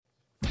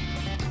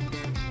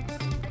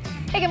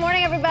Hey, good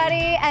morning,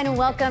 everybody, and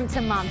welcome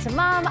to Mom to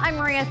Mom. I'm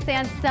Maria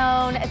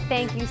Sansone.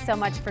 Thank you so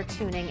much for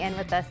tuning in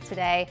with us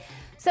today.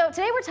 So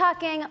today we're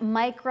talking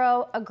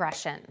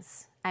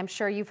microaggressions. I'm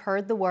sure you've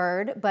heard the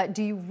word, but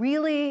do you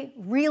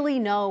really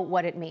know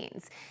what it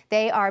means?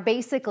 They are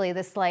basically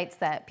the slights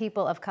that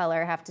people of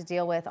color have to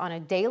deal with on a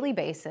daily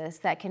basis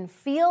that can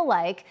feel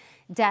like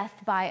death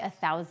by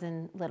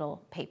 1,000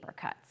 little paper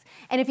cuts.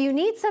 And if you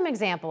need some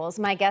examples,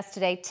 my guest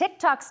today,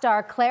 TikTok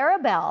star Clara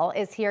Bell,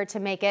 is here to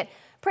make it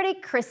pretty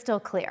crystal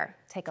clear.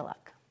 Take a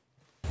look.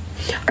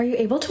 Are you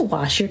able to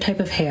wash your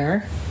type of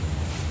hair?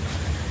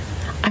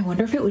 I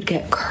wonder if it would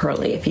get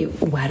curly if you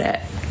wet it.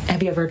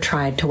 Have you ever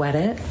tried to wet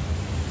it?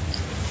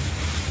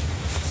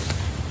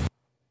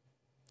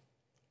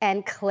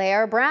 And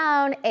Claire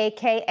Brown,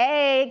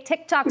 AKA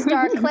TikTok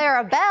star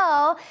Clara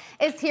Bell,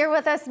 is here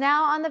with us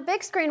now on the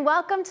big screen.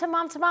 Welcome to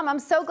Mom to Mom. I'm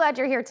so glad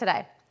you're here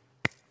today.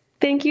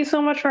 Thank you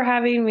so much for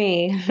having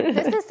me.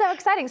 This is so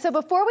exciting. So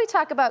before we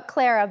talk about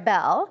Clara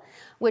Bell,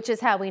 which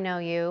is how we know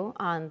you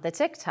on the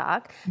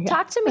TikTok,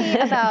 talk to me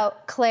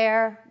about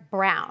Claire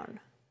Brown.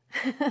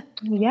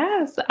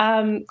 Yes.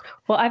 Well,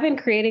 I've been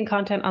creating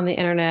content on the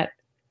internet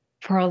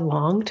for a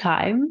long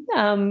time.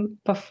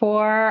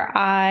 Before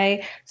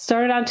I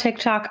started on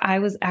TikTok, I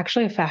was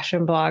actually a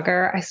fashion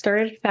blogger. I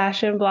started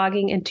fashion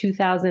blogging in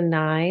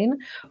 2009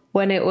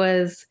 when it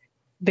was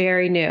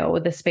very new.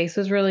 The space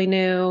was really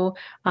new,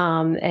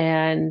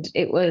 and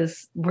it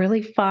was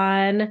really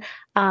fun.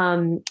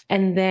 And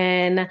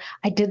then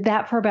I did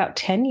that for about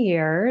 10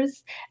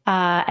 years.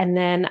 And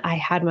then I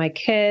had my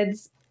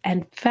kids,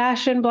 and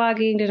fashion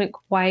blogging didn't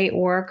quite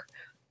work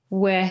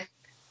with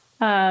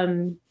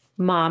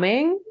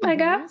momming, I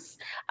guess.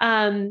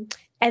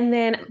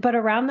 But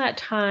around that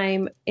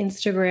time,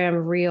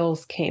 Instagram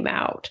Reels came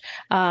out.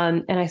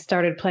 And I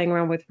started playing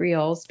around with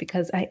Reels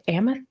because I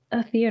am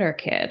a theater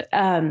kid.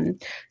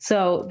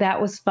 So that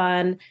was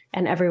fun.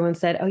 And everyone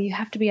said, oh, you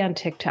have to be on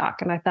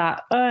TikTok. And I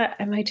thought,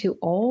 am I too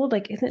old?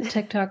 Like, isn't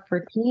TikTok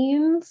for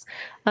teens?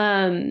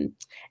 And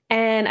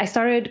I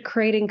started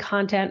creating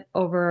content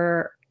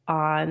over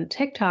on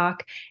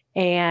TikTok,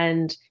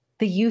 and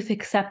the youth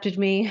accepted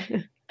me.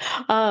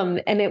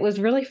 And it was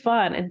really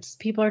fun, and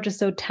people are just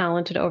so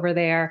talented over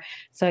there.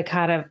 So I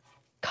kind of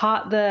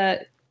caught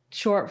the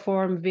short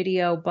form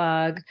video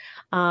bug.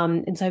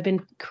 And so I've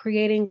been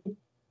creating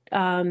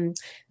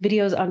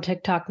videos on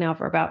TikTok now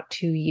for about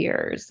 2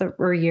 years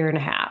or a year and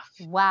a half.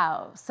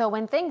 Wow. So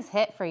when things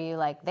hit for you,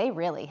 like they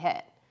really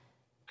hit.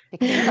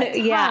 Because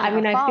yeah, I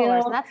mean, I feel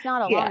and that's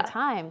not a long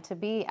time to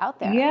be out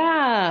there.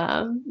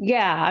 Yeah.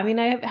 I mean,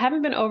 I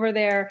haven't been over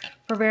there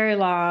for very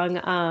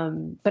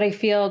long, but I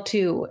feel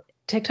too,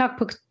 TikTok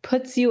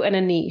puts you in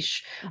a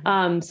niche.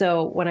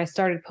 So when I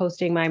started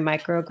posting my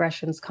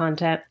microaggressions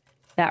content,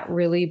 that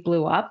really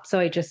blew up. So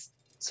I just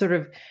sort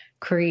of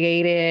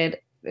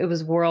it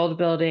was world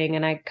building,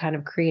 and I kind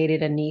of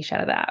created a niche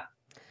out of that.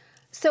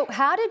 So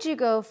how did you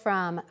go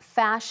from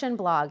fashion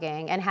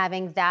blogging and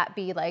having that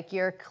be like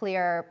your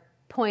clear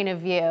point of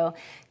view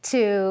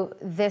to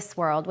this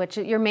world, which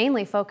you're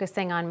mainly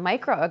focusing on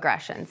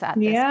microaggressions at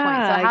this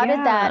point?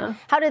 So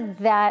how did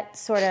that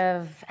sort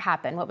of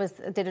happen?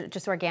 Did it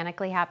just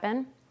organically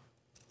happen?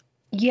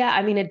 Yeah,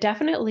 I mean, it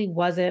definitely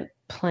wasn't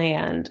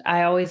planned.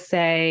 I always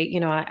say,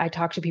 I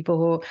talk to people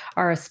who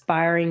are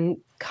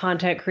aspiring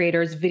content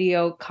creators,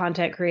 video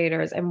content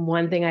creators. And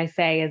one thing I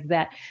say is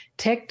that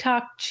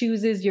TikTok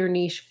chooses your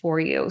niche for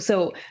you.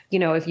 So,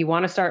 if you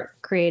want to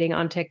start creating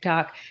on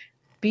TikTok,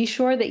 be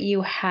sure that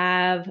you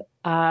have,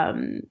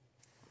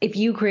 if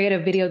you create a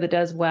video that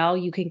does well,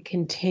 you can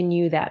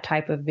continue that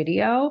type of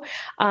video.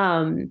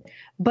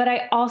 But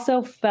I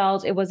also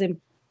felt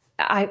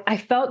I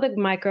felt that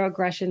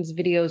microaggressions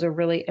videos are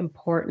really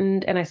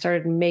important, and I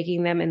started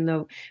making them in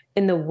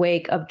the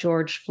wake of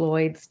George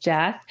Floyd's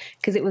death,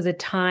 because it was a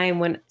time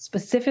when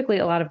specifically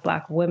a lot of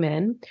Black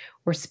women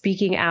were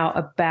speaking out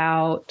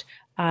about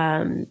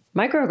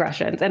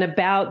microaggressions and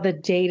about the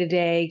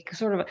day-to-day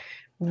sort of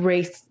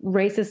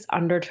racist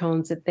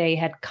undertones that they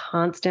had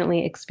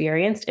constantly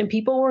experienced. And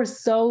people were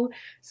so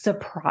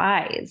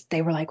surprised.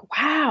 They were like,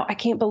 wow, I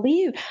can't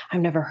believe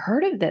I've never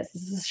heard of this.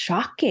 This is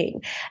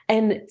shocking.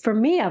 And for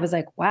me, I was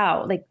like,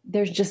 wow, like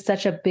there's just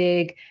such a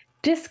big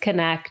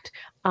disconnect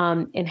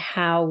in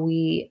how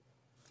we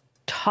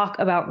talk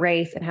about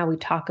race and how we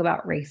talk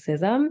about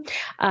racism.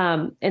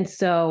 And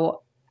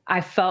so I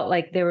felt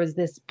like there was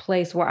this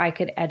place where I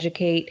could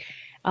educate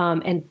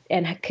and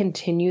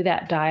continue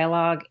that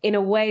dialogue in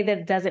a way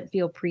that doesn't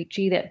feel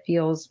preachy, that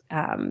feels,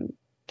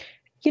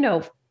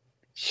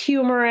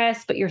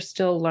 humorous, but you're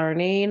still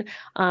learning.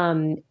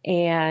 That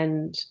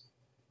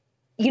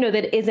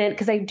isn't,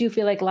 because I do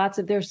feel like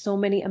there's so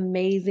many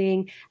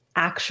amazing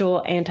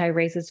actual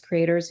anti-racist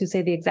creators who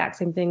say the exact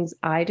same things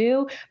I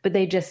do, but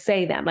they just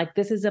say them like,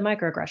 this is a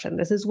microaggression.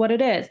 This is what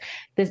it is.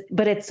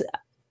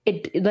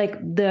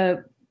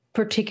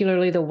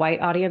 Particularly the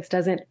white audience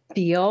doesn't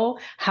feel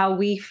how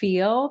we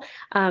feel.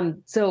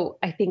 So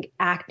I think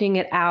acting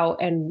it out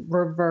and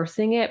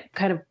reversing it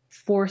kind of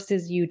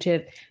forces you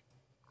to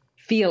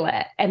feel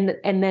it.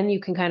 And then you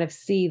can kind of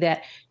see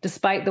that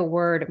despite the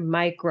word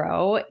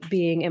micro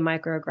being in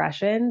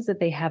microaggressions, that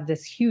they have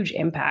this huge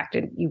impact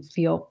and you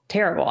feel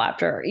terrible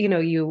after,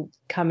 you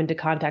come into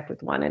contact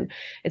with one. And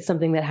it's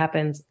something that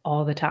happens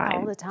all the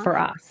time for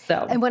us.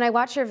 So, and when I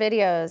watch your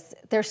videos,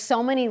 there's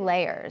so many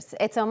layers.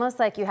 It's almost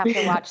like you have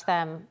to watch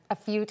them a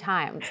few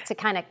times to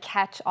kind of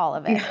catch all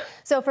of it. Yeah.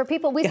 So for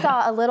people, we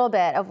saw a little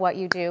bit of what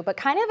you do, but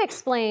kind of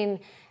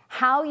explain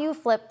how you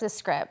flip the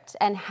script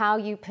and how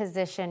you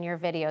position your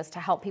videos to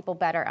help people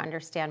better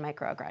understand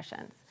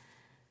microaggressions.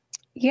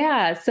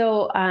 Yeah.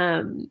 So,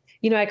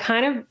 I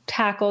kind of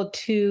tackled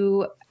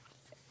two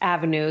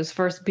avenues.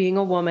 First, being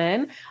a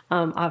woman,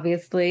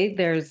 obviously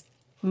there's,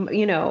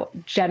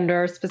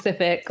 gender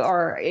specific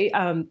or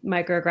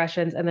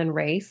microaggressions, and then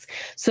race.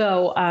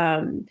 So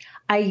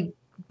I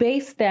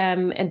base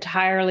them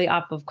entirely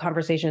off of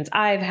conversations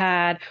I've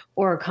had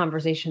or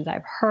conversations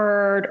I've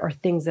heard or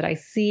things that I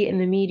see in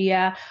the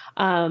media.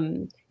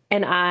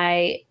 And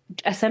I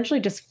essentially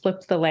just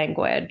flipped the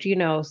language,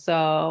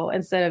 so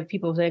instead of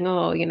people saying,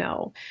 oh,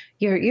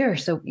 you're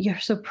so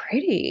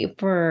pretty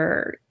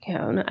for,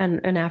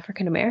 an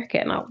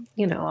African-American,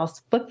 I'll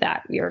flip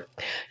that. You're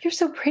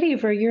so pretty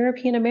for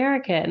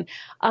European-American,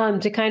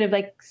 to kind of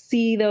like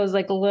see those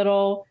like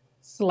little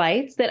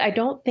slights that I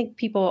don't think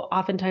people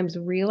oftentimes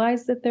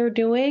realize that they're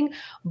doing,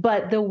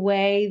 but the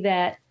way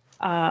that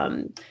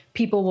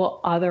people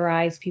will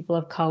otherize people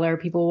of color,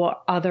 people will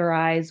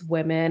otherize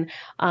women,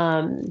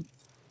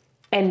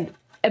 and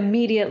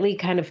immediately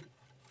kind of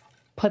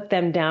put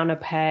them down a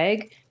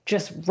peg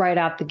just right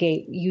out the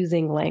gate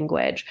using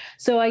language.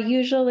 So I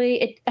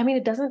usually,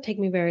 it doesn't take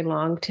me very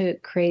long to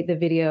create the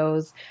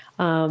videos.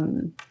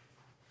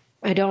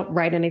 I don't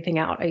write anything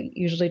out. I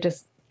usually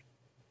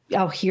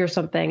I'll hear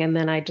something and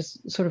then I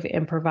just sort of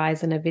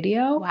improvise in a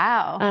video.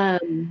 Wow.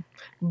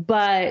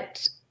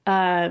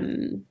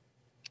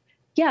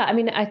 Yeah,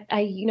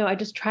 I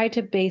just try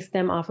to base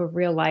them off of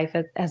real life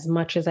as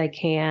much as I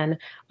can,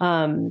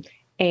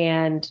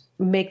 and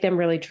make them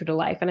really true to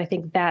life. And I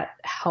think that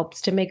helps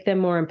to make them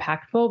more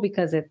impactful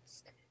because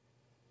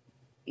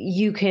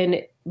you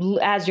can,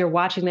 as you're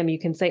watching them, you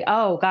can say,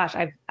 oh gosh,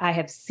 I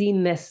have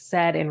seen this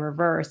said in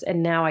reverse.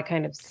 And now I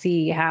kind of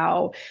see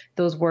how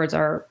those words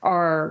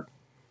are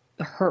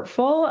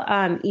hurtful,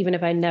 even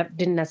if I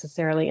didn't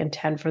necessarily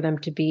intend for them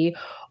to be,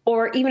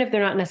 or even if they're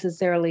not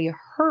necessarily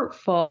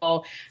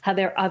hurtful, how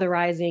they're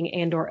otherizing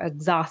and or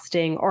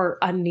exhausting or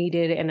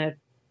unneeded in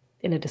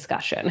a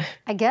discussion.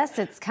 I guess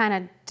it's kind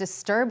of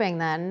disturbing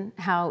then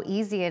how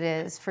easy it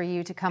is for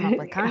you to come up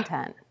with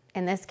content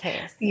in this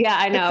case. Yeah,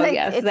 I know.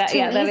 Yes, that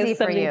is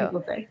for you.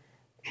 People say.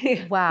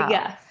 Wow.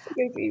 Yes,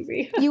 it's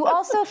easy. You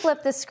also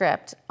flip the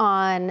script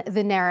on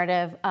the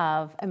narrative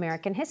of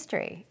American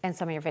history in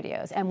some of your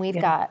videos, and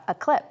we've got a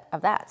clip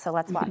of that, so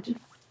let's watch.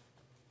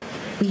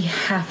 We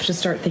have to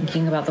start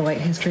thinking about the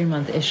White History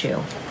Month issue.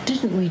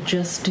 Didn't we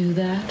just do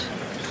that?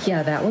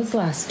 Yeah, that was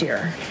last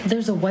year.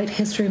 There's a White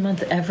History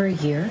Month every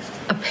year?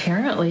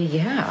 Apparently,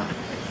 yeah.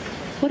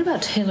 What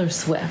about Taylor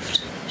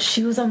Swift?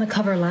 She was on the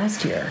cover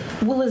last year.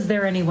 Well, is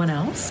there anyone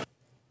else?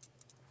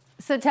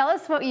 So tell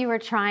us what you're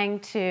trying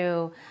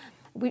to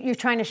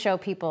show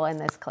people in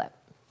this clip.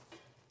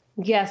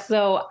 Yes,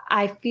 so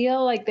I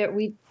feel like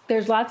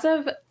there's lots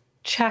of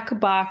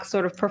checkbox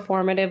sort of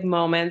performative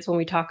moments when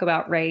we talk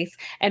about race.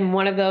 And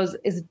one of those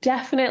is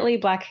definitely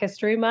Black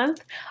History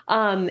Month,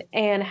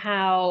 and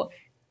how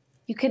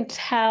you can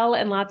tell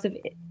in lots of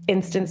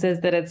instances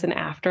that it's an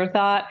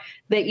afterthought,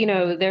 that,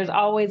 there's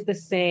always the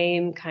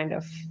same kind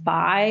of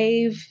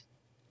 5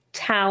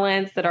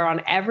 talents that are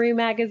on every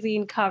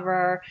magazine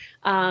cover.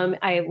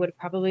 I would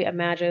probably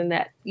imagine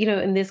that,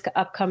 in this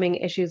upcoming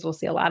issues, we'll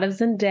see a lot of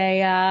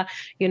Zendaya,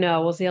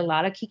 we'll see a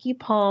lot of Keke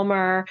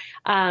Palmer.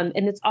 And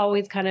it's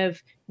always kind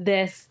of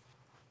this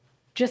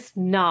just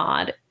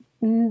nod.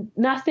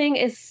 Nothing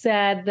is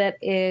said that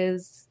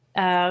is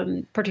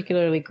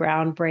particularly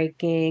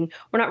groundbreaking.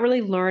 We're not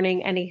really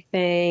learning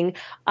anything.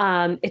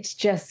 It's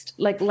just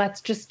like,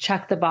 let's just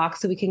check the box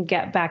so we can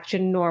get back to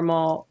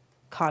normal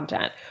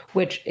content,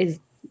 which is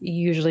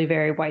usually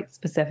very white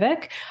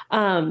specific.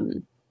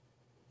 So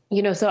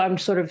I'm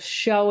sort of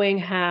showing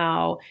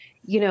how,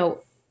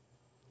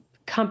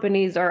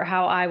 companies, or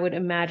how I would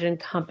imagine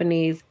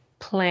companies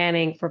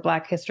planning for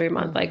Black History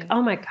Month. Like,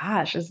 oh my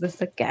gosh, is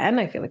this again?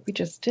 I feel like we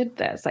just did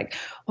this. Like,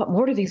 what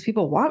more do these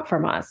people want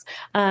from us?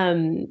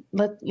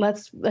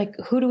 Let's like,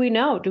 who do we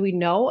know? Do we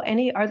know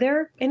are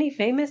there any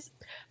famous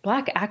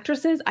Black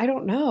actresses? I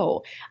don't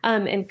know.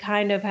 And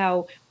kind of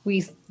how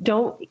we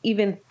don't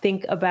even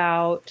think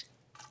about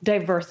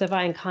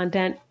diversifying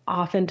content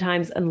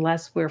oftentimes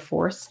unless we're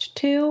forced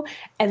to,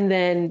 and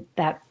then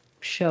that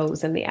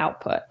shows in the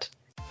output.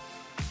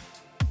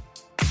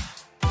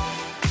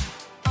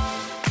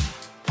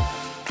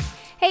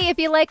 Hey, if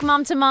you like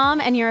Mom to Mom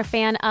and you're a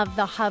fan of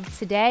The Hub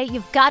today,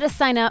 you've got to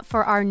sign up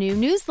for our new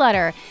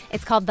newsletter.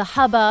 It's called The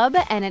Hubbub,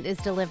 and it is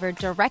delivered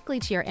directly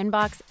to your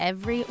inbox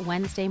every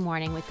Wednesday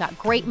morning. We've got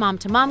great Mom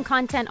to Mom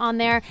content on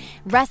there,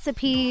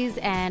 recipes,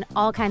 and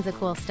all kinds of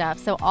cool stuff.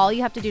 So all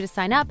you have to do to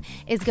sign up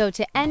is go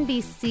to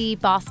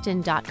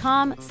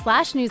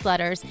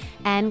nbcboston.com/newsletters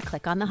and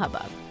click on The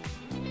Hubbub.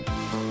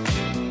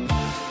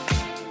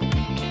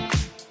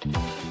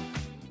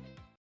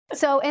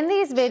 So in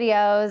these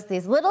videos,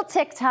 these little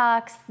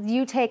TikToks,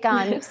 you take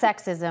on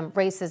sexism,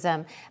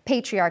 racism,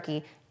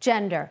 patriarchy,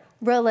 gender,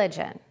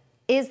 religion.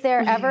 Is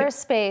there ever a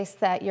space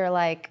that you're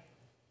like,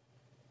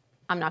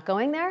 I'm not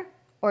going there?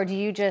 Or do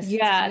you just face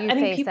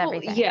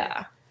everything?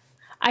 Yeah.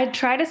 I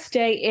try to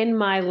stay in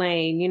my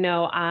lane. You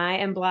know, I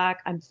am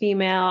Black, I'm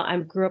female, I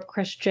grew up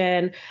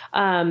Christian.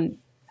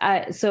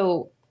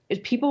 So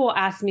if people will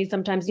ask me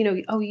sometimes, you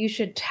know, oh, you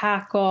should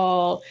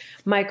tackle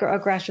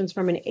microaggressions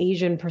from an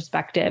Asian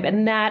perspective.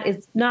 And that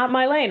is not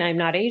my lane. I'm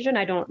not Asian.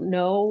 I don't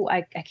know.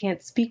 I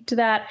can't speak to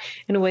that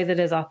in a way that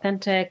is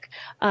authentic.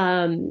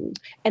 And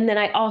then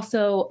I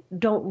also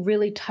don't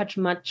really touch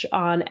much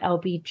on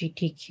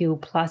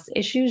LGBTQ plus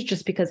issues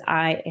just because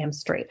I am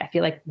straight. I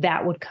feel like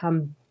that would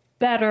come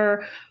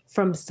better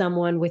from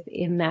someone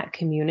within that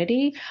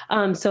community.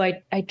 So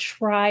I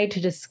try to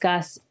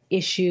discuss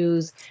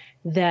issues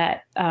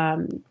that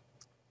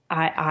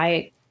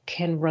I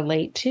can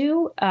relate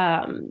to,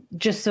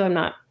 just so I'm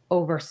not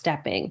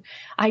overstepping.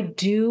 I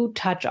do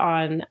touch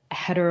on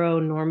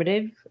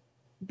heteronormative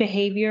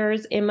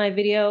behaviors in my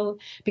video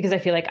because I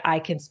feel like I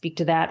can speak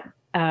to that,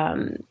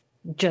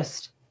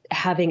 just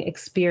having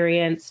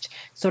experienced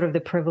sort of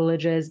the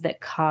privileges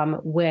that come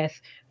with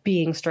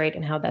being straight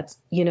and how that's,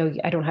 you know,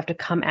 I don't have to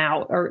come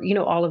out or, you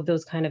know, all of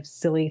those kind of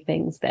silly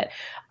things that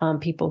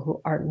people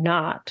who are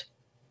not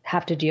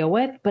have to deal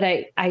with. But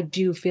I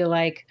do feel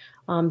like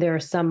there are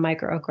some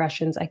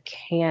microaggressions I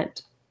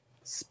can't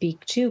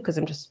speak to because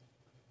I'm just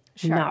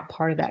not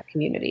part of that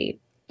community.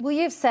 Well,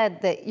 you've said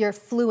that you're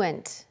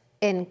fluent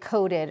in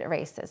coded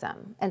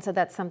racism. And so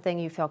that's something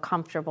you feel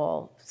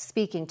comfortable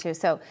speaking to.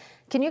 So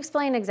can you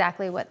explain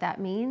exactly what that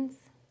means?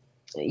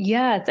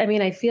 Yes. I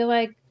mean, I feel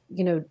like,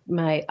 you know,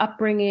 my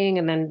upbringing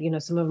and then, you know,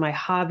 some of my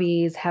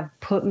hobbies have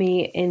put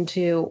me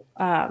into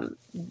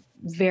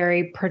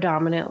very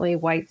predominantly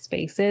white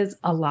spaces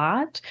a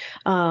lot,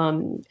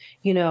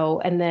 you know,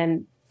 and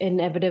then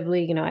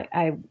inevitably, you know,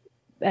 I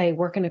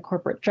work in a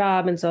corporate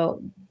job. And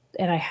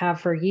I have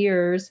for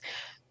years,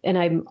 and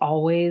I'm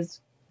always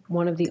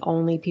one of the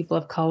only people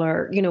of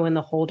color, you know, in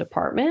the whole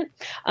department.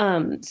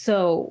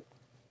 So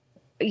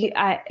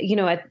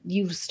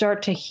you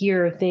start to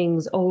hear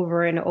things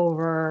over and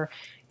over,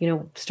 you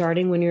know,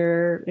 starting when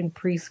you're in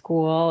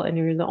preschool and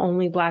you're the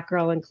only Black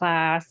girl in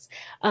class.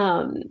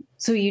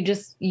 So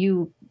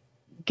you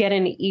get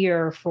an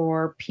ear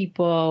for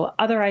people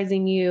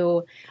otherizing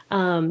you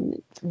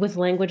with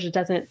language that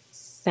doesn't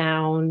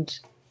sound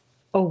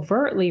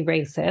overtly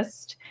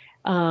racist,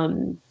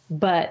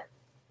 but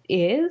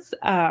is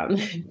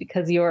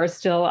because you're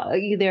still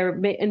they're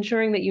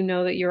ensuring that you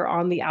know that you're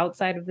on the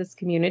outside of this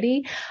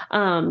community.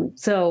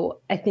 So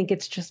I think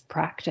it's just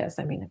practice.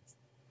 I mean, it's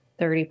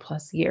 30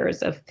 plus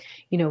years of,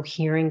 you know,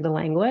 hearing the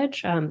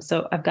language.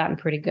 So I've gotten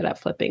pretty good at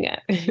flipping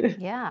it.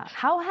 Yeah.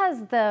 How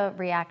has the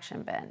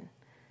reaction been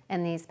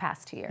in these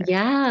past 2 years?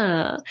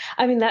 Yeah.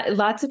 I mean,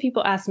 lots of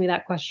people ask me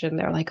that question.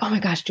 They're like, oh my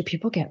gosh, do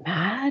people get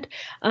mad?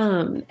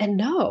 And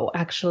no,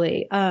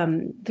 actually,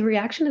 the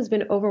reaction has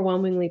been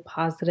overwhelmingly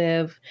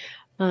positive.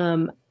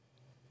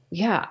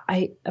 Yeah,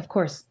 of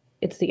course,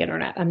 it's the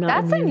internet. I'm not.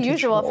 That's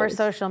unusual for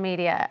social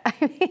media. I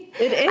mean,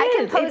 it is. I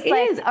can post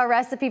a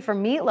recipe for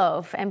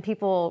meatloaf and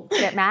people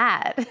get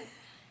mad.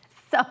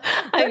 So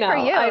good for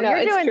you. I know,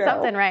 you're doing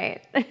something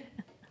right.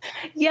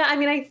 Yeah, I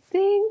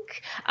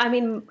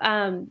mean,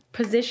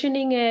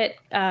 positioning it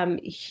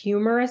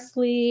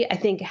humorously, I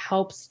think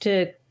helps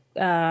to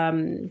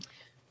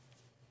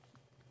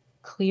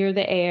clear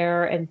the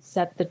air and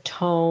set the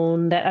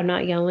tone that I'm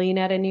not yelling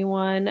at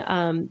anyone,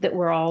 that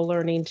we're all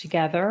learning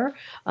together.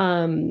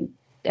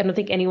 I don't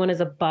think anyone is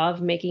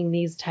above making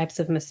these types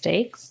of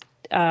mistakes.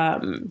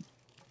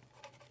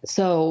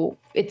 So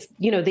it's,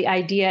 you know, the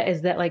idea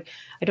is that, like,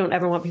 I don't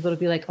ever want people to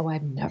be like, oh,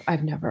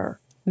 I've never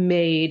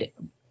made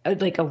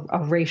like a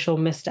racial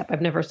misstep. I've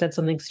never said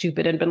something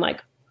stupid and been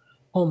like,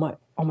 oh my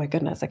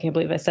goodness, I can't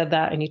believe I said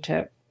that. I need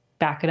to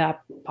back it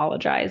up,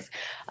 apologize.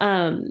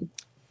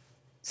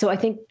 So I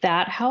think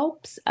that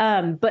helps.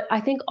 But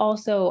I think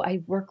also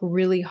I work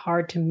really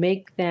hard to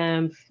make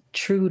them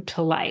true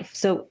to life.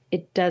 So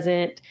it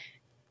doesn't,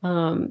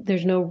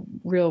 there's no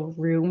real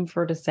room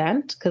for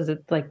dissent because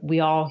it's like, we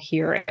all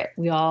hear it.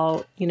 We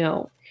all, you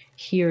know,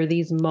 hear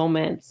these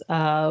moments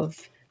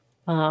of,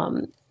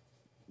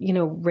 you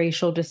know,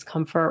 racial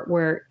discomfort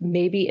where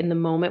maybe in the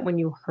moment when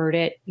you heard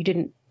it, you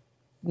didn't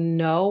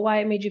know why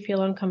it made you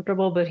feel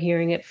uncomfortable, but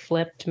hearing it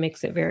flipped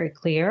makes it very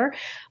clear.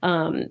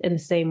 And the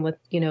same with,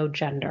 you know,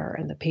 gender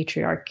and the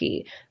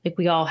patriarchy. Like,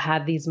 we all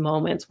had these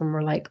moments when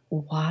we're like,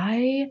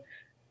 why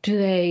do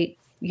they,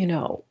 you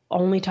know,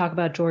 only talk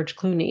about George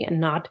Clooney and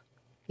not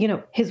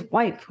his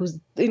wife, who's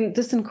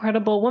this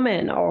incredible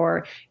woman,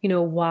 or,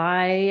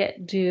 why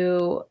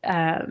do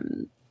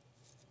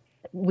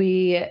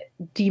we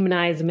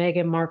demonize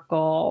Meghan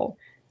Markle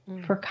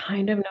for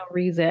kind of no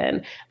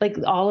reason? Like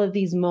all of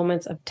these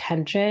moments of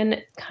tension,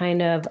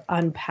 kind of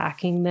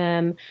unpacking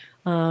them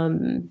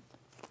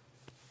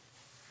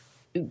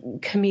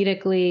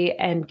comedically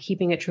and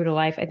keeping it true to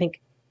life, I think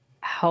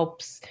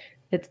helps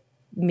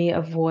me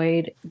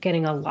avoid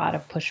getting a lot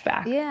of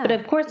pushback. Yeah. But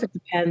of course, it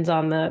depends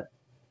on the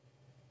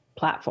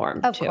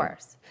platform Of too.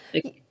 course.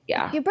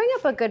 Yeah. You bring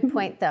up a good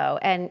point though.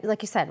 And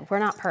like you said, we're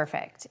not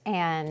perfect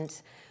and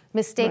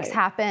mistakes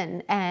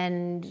happen,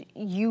 and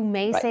you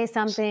may say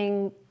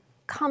something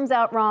comes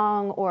out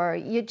wrong, or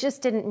you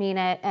just didn't mean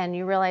it and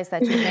you realize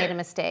that you've made a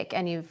mistake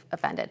and you've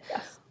offended.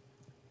 Yes.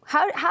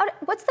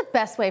 What's the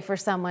best way for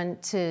someone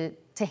to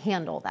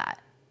handle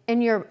that,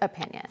 in your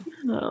opinion?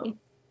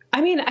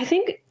 I mean, I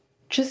think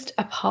just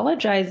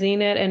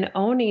apologizing it and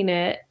owning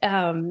it,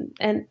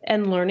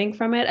 and learning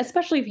from it,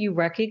 especially if you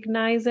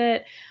recognize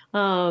it,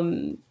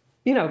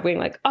 being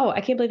like, oh, I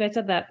can't believe I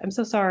said that. I'm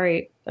so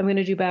sorry. I'm going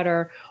to do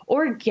better.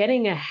 Or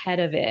getting ahead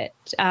of it,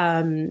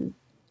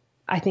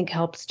 I think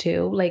helps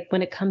too. Like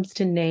when it comes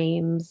to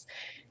names,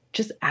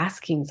 just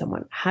asking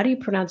someone, how do you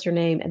pronounce your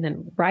name? And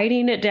then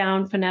writing it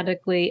down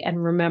phonetically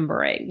and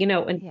remembering,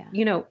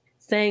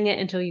 saying it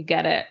until you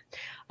get it.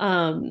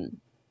 But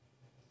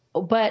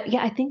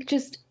yeah, I think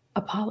just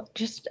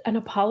an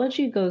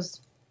apology goes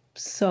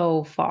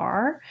so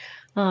far,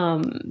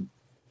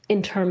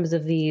 in terms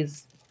of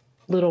these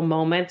little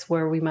moments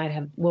where we might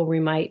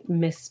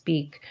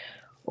misspeak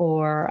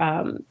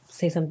or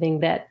say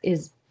something that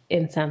is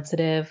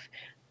insensitive,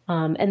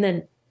 and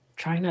then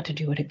trying not to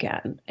do it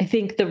again. I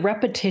think the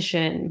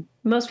repetition,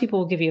 most people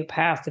will give you a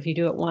pass if you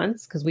do it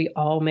once, because we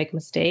all make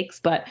mistakes.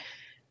 But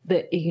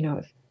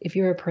if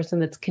you're a person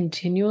that's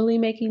continually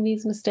making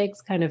these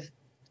mistakes, kind of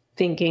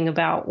thinking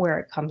about where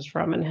it comes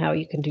from and how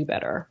you can do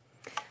better.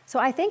 So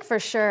I think for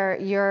sure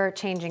you're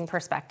changing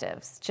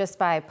perspectives just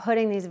by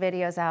putting these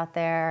videos out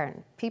there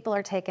and people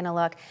are taking a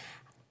look.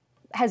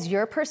 Has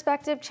your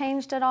perspective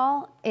changed at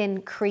all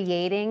in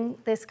creating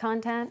this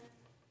content?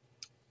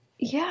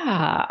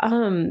 Yeah,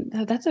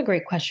 that's a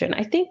great question.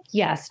 I think,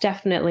 yes,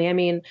 definitely. I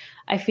mean,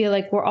 I feel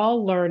like we're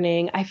all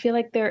learning. I feel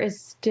like there is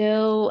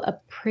still a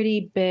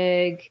pretty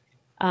big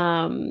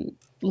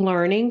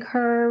learning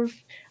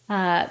curve,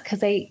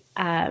 because I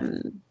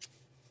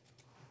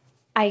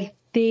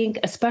think,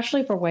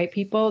 especially for white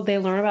people, they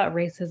learn about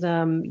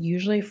racism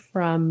usually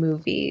from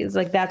movies.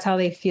 Like that's how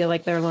they feel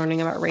like they're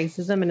learning about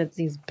racism, and it's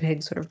these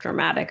big sort of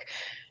dramatic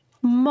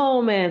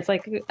moments,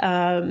 like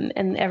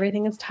and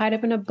everything is tied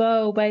up in a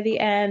bow by the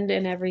end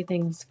and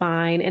everything's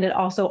fine. And it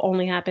also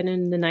only happened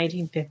in the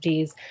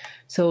 1950s,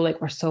 so like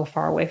we're so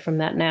far away from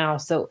that now,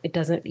 so it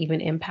doesn't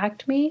even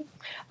impact me,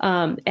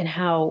 and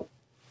how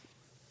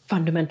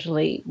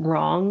fundamentally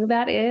wrong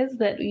that is,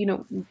 that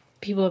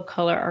people of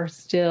color are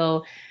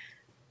still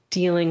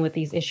dealing with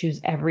these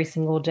issues every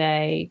single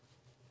day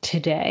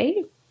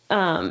today.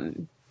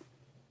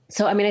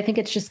 So, I mean, I think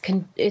it's just,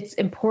 it's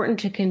important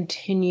to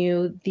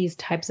continue these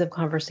types of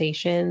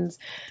conversations.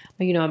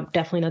 I'm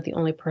definitely not the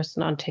only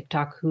person on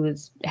TikTok who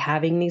is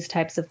having these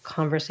types of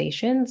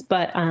conversations,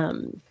 but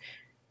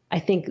I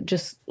think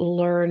just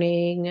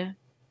learning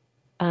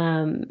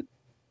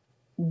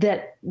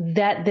that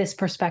this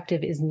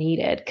perspective is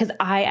needed, because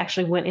I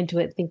actually went into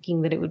it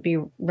thinking that it would be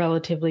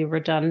relatively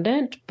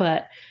redundant,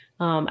 but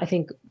I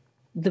think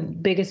the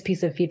biggest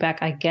piece of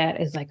feedback I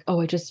get is like,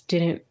 oh, I just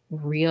didn't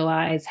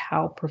realize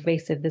how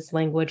pervasive this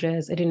language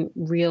is. I didn't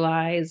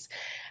realize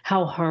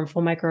how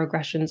harmful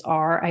microaggressions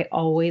are. I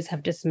always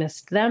have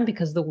dismissed them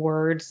because the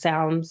word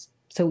sounds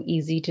so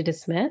easy to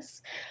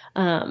dismiss,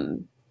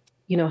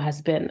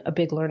 has been a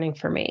big learning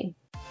for me.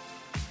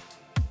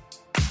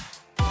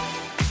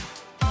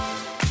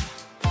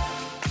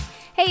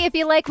 Hey, if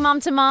you like Mom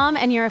to Mom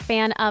and you're a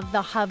fan of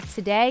The Hub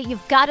today,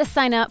 you've got to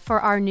sign up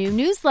for our new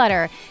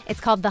newsletter. It's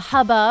called The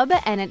Hubbub,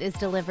 and it is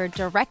delivered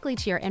directly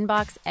to your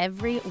inbox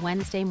every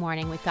Wednesday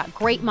morning. We've got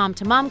great Mom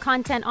to Mom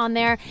content on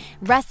there,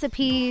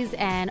 recipes,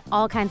 and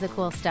all kinds of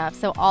cool stuff.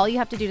 So all you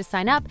have to do to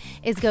sign up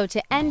is go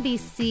to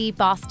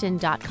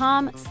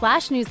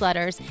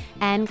nbcboston.com/newsletters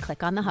and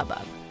click on The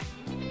Hubbub.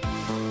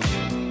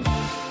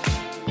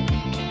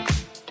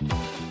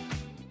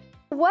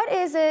 What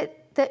is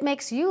it that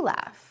makes you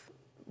laugh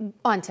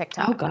on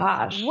TikTok? Oh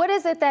gosh. What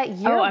is it that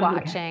you're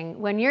watching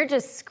when you're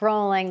just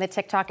scrolling the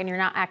TikTok and you're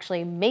not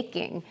actually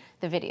making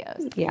the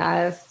videos?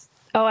 Yes.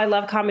 Oh, I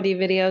love comedy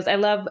videos. I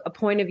love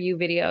point of view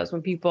videos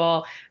when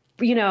people,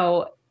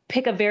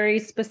 pick a very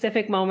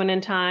specific moment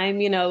in time,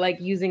 like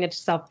using a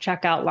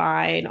self-checkout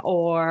line,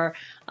 or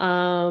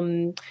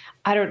I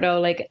don't know,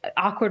 like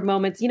awkward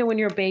moments, when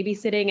you're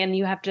babysitting and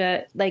you have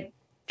to like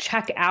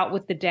check out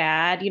with the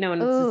dad,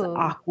 and it's this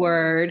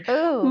awkward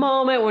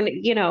moment when,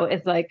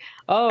 it's like,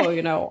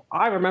 oh,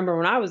 I remember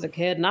when I was a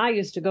kid and I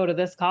used to go to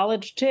this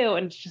college too.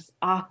 And it's just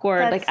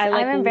awkward.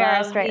 I'm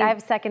embarrassed, right? I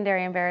have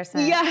secondary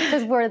embarrassment. Yeah.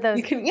 Because we're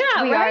those, we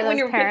are those when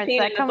you're parents 15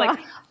 that come like, on.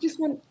 just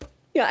want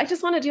Yeah, I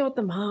just want to deal with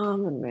the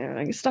mom, and man,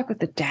 I get stuck with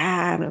the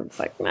dad. And it's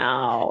like,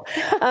 no.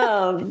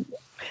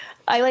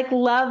 I like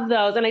love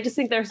those. And I just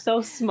think they're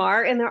so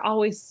smart and they're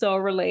always so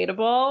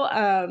relatable.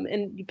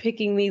 And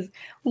picking these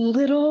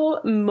little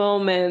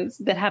moments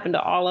that happen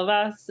to all of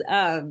us,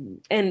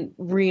 and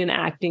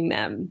reenacting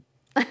them.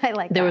 I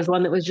like There that. was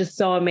one that was just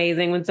so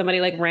amazing when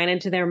somebody like ran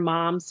into their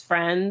mom's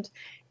friend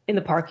in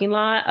the parking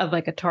lot of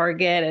like a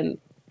Target, and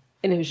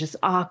it was just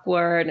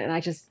awkward. And I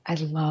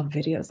love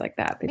videos like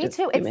that. Me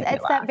too.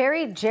 It's that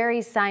very Jerry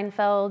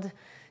Seinfeld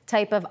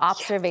type of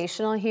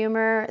observational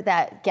humor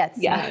that gets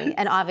me.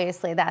 And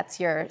obviously that's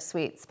your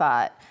sweet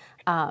spot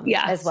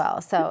as well.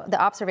 So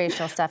the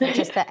observational stuff and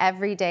just the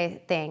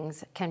everyday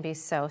things can be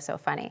so, so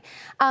funny.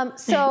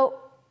 So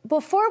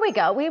before we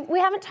go, we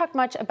haven't talked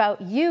much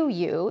about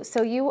you.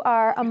 So you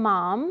are a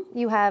mom.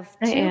 You have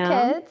two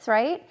kids,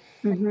 right?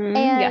 Mm-hmm.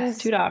 And yes,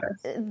 2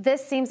 daughters.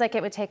 This seems like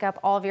it would take up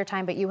all of your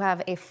time, but you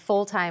have a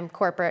full-time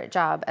corporate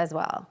job as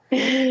well.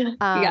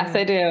 Yes,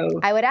 I do.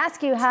 I would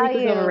ask you how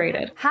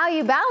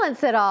you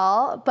balance it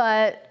all,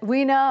 but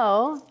we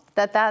know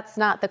that that's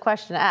not the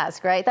question to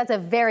ask, right? That's a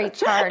very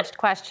charged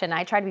question.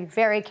 I try to be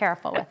very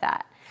careful with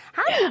that.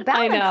 How do you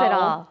balance it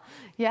all?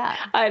 Yeah.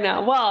 I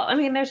know. Well, I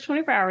mean, there's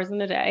 24 hours in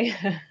a day.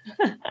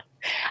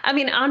 I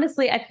mean,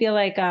 honestly, I feel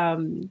like,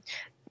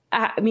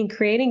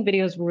 creating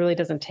videos really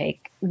doesn't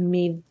take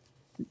me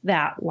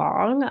that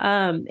long.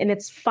 And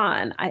it's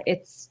fun.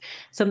 It's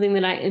something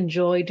that I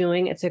enjoy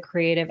doing. It's a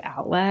creative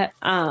outlet.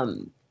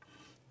 And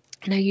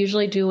I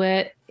usually do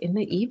it in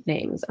the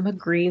evenings.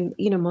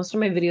 Most of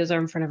my videos are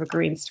in front of a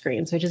green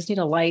screen. So I just need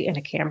a light and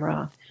a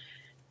camera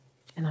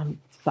and I'm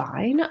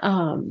fine.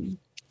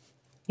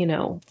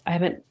 I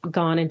haven't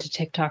gone into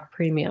TikTok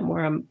Premium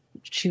where I'm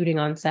shooting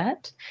on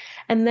set.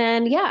 And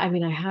then,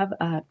 I have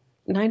a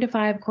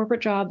 9-to-5 corporate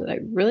job that I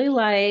really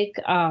like.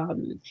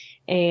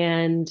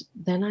 And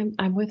then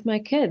I'm with my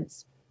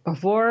kids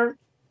before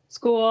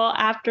school,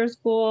 after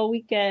school,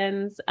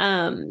 weekends.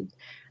 I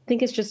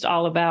think it's just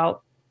all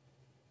about,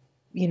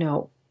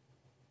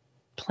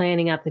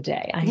 planning out the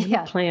day. I'm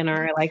a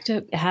planner. I like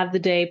to have the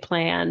day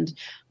planned.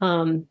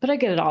 But I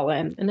get it all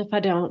in. And if I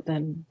don't,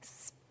 then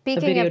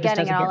Speaking of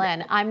getting it all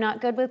in, I'm not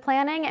good with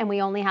planning, and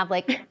we only have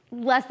like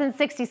less than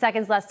 60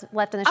 seconds left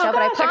in the show,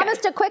 but I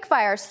promised a quick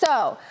fire.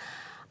 So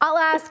I'll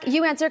ask,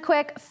 you answer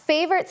quick.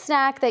 Favorite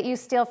snack that you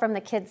steal from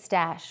the kids'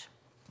 stash?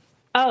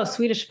 Oh,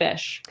 Swedish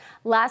fish.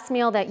 Last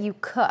meal that you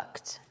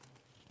cooked?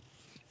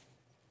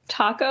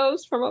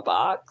 Tacos from a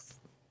box.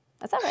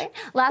 That's all right.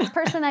 Last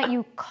person that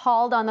you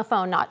called on the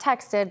phone, not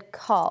texted,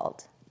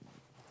 called?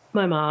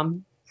 My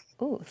mom.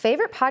 Ooh,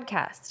 favorite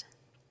podcast?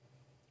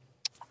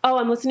 Oh,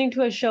 I'm listening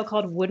to a show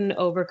called Wooden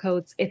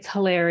Overcoats. It's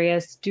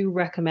hilarious. Do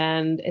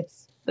recommend.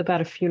 It's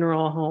about a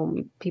funeral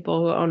home,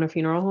 people who own a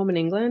funeral home in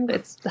England.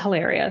 It's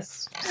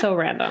hilarious. So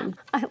random.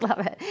 I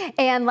love it.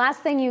 And last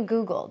thing you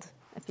Googled,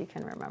 if you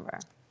can remember.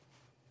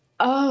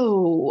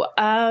 Oh,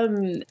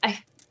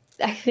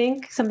 I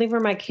think something for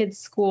my kids'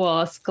 school,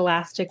 a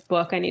Scholastic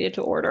book I needed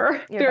to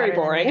order. You're very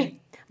boring.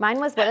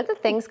 Mine was, what are the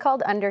things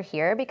called under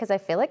here? Because I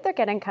feel like they're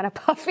getting kind of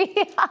puffy.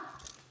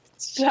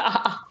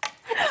 Stop.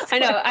 I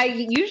know.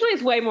 Usually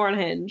it's way more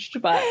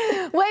unhinged, but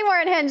way more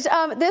unhinged.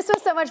 This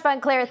was so much fun,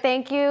 Claire.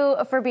 Thank you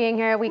for being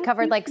here. We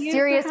covered like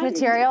serious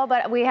material,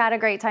 but we had a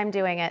great time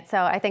doing it. So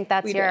I think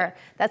that's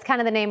kind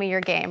of the name of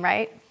your game,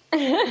 right?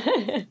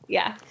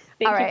 Yeah.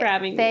 Thank you for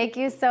having me. Thank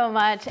you so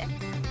much.